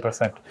predict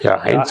 100%. Yeah,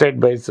 hindsight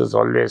bias is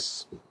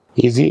always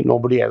easy.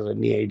 Nobody has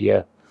any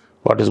idea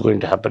what is going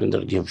to happen in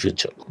the near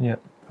future. Yeah.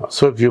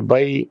 So if you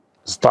buy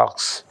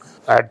stocks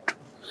at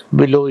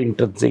below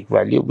intrinsic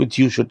value, which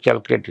you should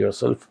calculate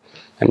yourself,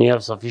 and you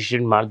have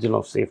sufficient margin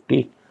of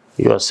safety,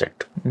 you are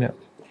set. Yeah.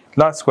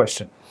 Last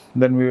question.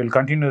 Then we will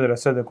continue the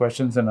rest of the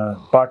questions in a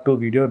part 2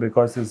 video,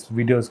 because this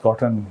video has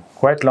gotten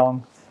quite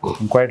long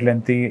and quite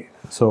lengthy.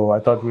 So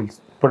I thought we'll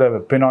put a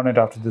pin on it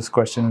after this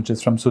question, which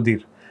is from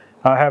Sudhir.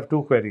 I have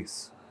 2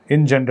 queries.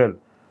 In general,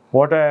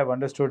 what I have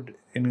understood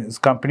is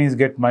companies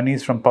get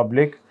monies from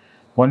public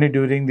only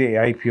during the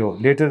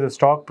IPO. Later, the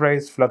stock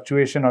price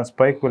fluctuation or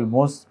spike will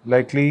most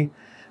likely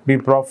be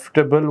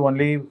profitable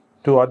only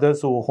to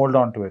others who hold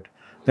on to it.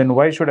 Then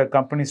why should a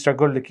company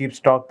struggle to keep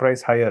stock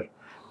price higher,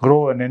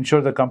 grow and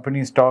ensure the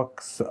company's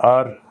stocks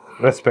are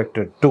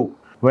respected? 2.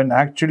 When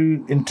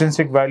actual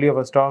intrinsic value of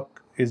a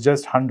stock is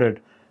just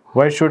 100,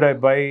 why should I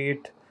buy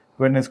it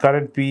when its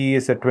current PE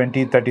is at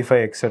 20,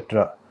 35,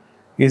 etc.?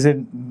 Is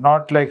it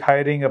not like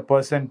hiring a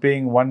person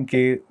paying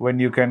 1k when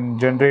you can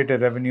generate a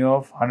revenue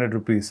of 100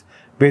 rupees?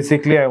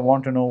 Basically, I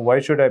want to know, why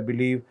should I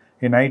believe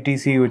in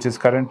ITC, which is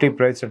currently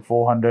priced at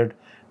 400,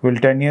 will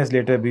 10 years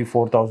later be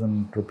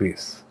 4,000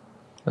 rupees?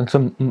 It's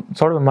a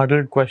sort of a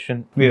muddled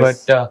question.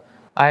 Yes. But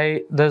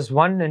there's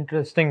one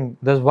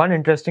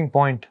interesting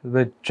point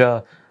which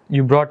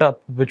you brought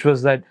up, which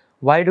was that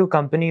why do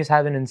companies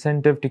have an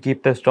incentive to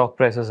keep their stock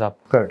prices up?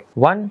 Correct.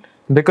 One,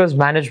 because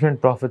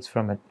management profits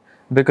from it.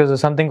 Because there's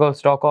something called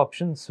stock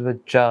options,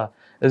 which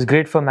is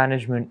great for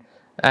management,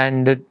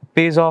 and it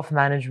pays off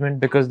management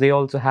because they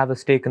also have a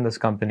stake in this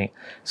company.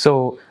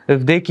 So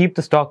if they keep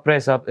the stock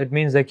price up, it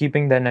means they're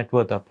keeping their net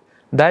worth up.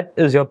 That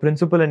is your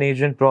principal and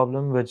agent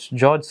problem, which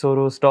George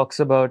Soros talks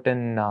about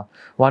in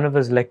one of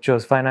his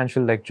lectures,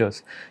 financial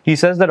lectures. He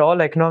says that all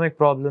economic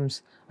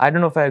problems, I don't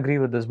know if I agree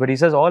with this, but he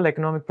says all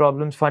economic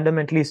problems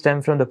fundamentally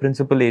stem from the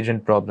principal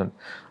agent problem.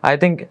 I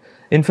think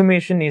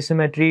information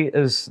asymmetry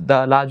is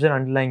the larger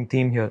underlying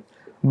theme here.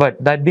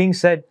 But that being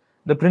said,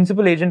 the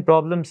principal agent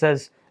problem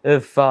says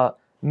if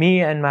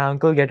me and my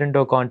uncle get into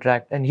a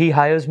contract and he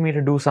hires me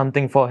to do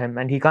something for him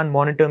and he can't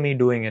monitor me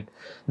doing it,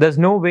 there's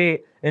no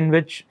way in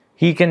which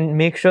he can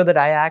make sure that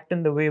I act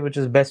in the way which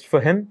is best for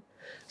him.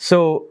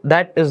 So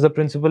that is the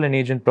principal and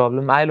agent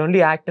problem. I'll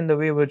only act in the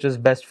way which is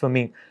best for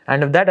me.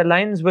 And if that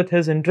aligns with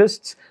his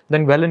interests,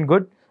 then well and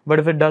good. But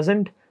if it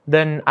doesn't,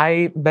 then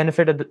I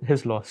benefit at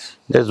his loss.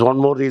 There's one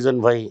more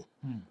reason why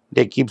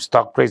they keep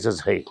stock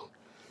prices high.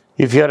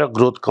 If you are a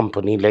growth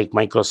company like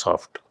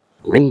Microsoft,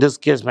 in this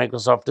case,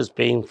 Microsoft is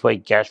paying for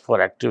cash for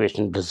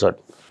Activation Blizzard.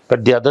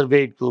 But the other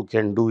way you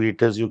can do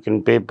it is you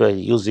can pay by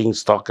using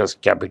stock as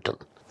capital.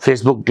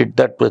 Facebook did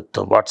that with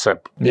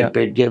WhatsApp.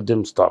 They gave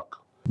them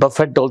stock.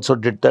 Buffett also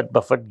did that.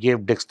 Buffett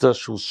gave Dexter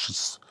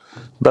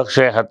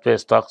Berkshire Hathaway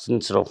stocks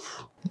instead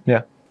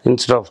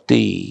of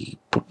the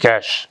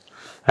cash.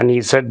 And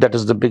he said that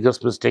is the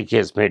biggest mistake he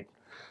has made,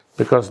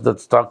 because the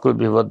stock will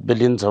be worth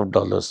billions of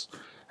dollars.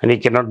 And he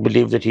cannot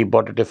believe that he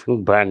bought a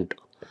different brand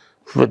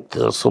with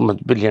so much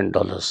 $1 billion.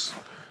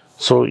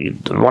 So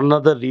one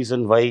other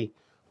reason why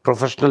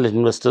professional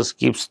investors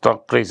keep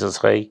stock prices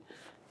high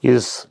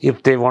is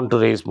if they want to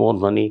raise more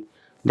money,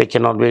 they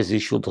can always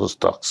issue those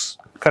stocks.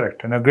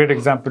 Correct. And a great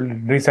example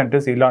recent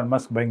is Elon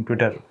Musk buying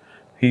Twitter.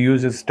 He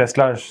uses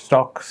Tesla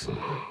stocks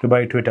to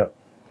buy Twitter,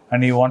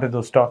 and he wanted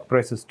those stock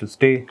prices to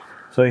stay.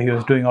 So he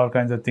was doing all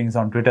kinds of things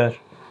on Twitter,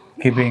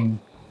 keeping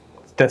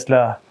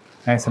Tesla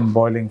nice and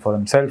boiling for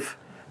himself,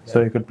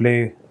 so he could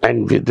play.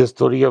 And with the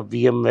story of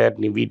VMware,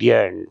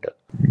 NVIDIA,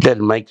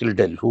 and Michael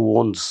Dell, who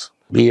owns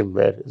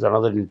VMware, is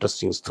another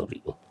interesting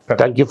story. Correct.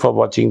 Thank you for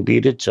watching Be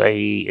Rich. I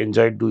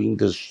enjoyed doing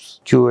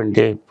this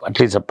Q&A, at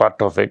least a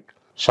part of it.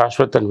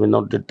 Sashwath and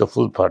Vinod did the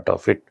full part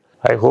of it.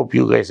 I hope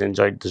you guys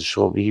enjoyed this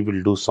show. We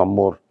will do some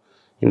more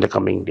in the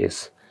coming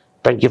days.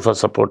 Thank you for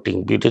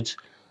supporting Be Rich.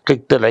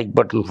 Click the like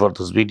button for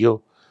this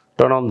video.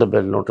 Turn on the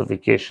bell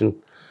notification.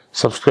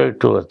 Subscribe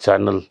to our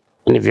channel.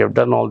 And if you have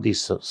done all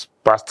these,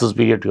 pass this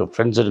video to your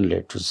friends and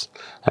relatives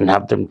and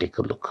have them take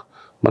a look.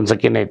 Once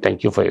again, I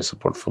thank you for your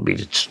support for Be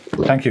Rich.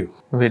 Thank you.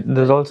 Wait,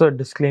 there's also a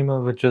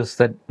disclaimer, which is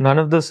that none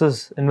of this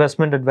is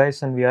investment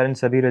advice and we aren't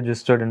SEBI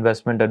registered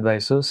investment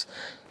advisors.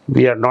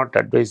 We are not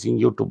advising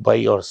you to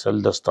buy or sell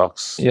the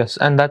stocks. Yes,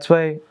 and that's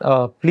why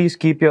please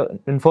keep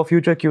and for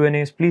future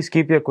Q&As, please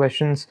keep your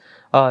questions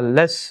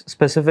less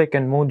specific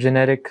and more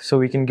generic, so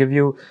we can give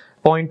you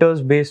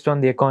pointers based on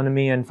the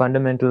economy and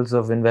fundamentals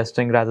of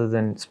investing rather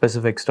than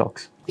specific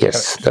stocks.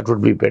 Yes, that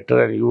would be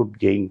better and you would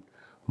gain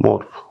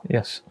more.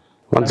 Yes.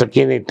 Once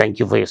again, I thank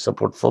you for your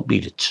support for Be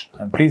Rich.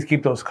 And please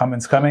keep those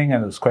comments coming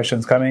and those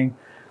questions coming,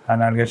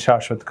 and I'll get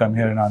Sashwath to come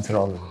here and answer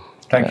all of them.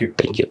 Thank you.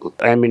 Thank you.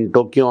 I'm in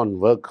Tokyo on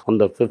work on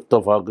the 5th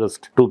of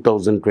August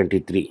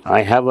 2023.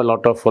 I have a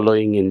lot of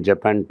following in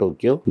Japan,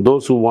 Tokyo.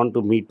 Those who want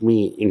to meet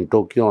me in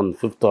Tokyo on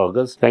 5th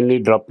August, kindly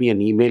drop me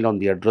an email on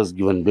the address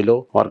given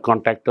below or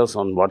contact us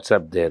on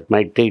WhatsApp there.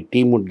 My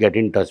team would get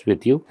in touch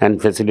with you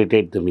and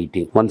facilitate the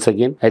meeting. Once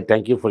again, I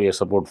thank you for your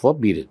support for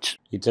Be Rich.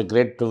 It's a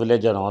great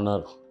privilege and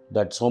honor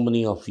that so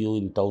many of you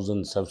in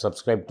thousands have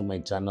subscribed to my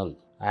channel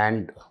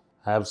and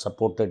have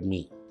supported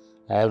me.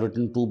 I have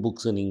written 2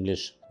 books in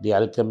English, The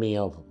Alchemy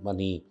of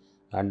Money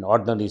and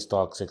Ordinary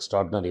Stocks,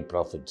 Extraordinary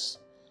Profits.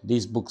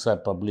 These books are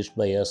published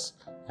by us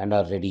and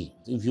are ready.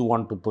 If you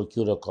want to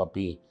procure a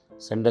copy,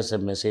 send us a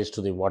message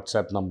to the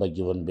WhatsApp number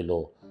given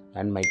below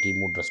and my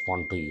team would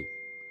respond to you.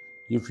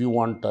 If you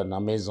want an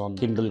Amazon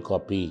Kindle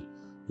copy,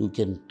 you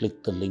can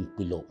click the link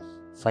below.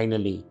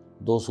 Finally,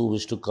 those who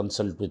wish to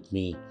consult with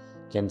me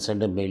can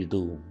send a mail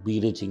to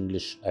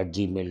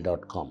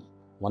berichenglish@gmail.com.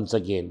 Once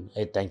again,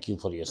 I thank you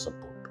for your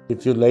support.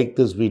 If you like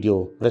this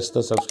video, press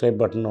the subscribe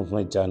button of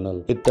my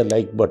channel, hit the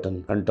like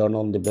button and turn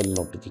on the bell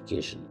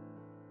notification.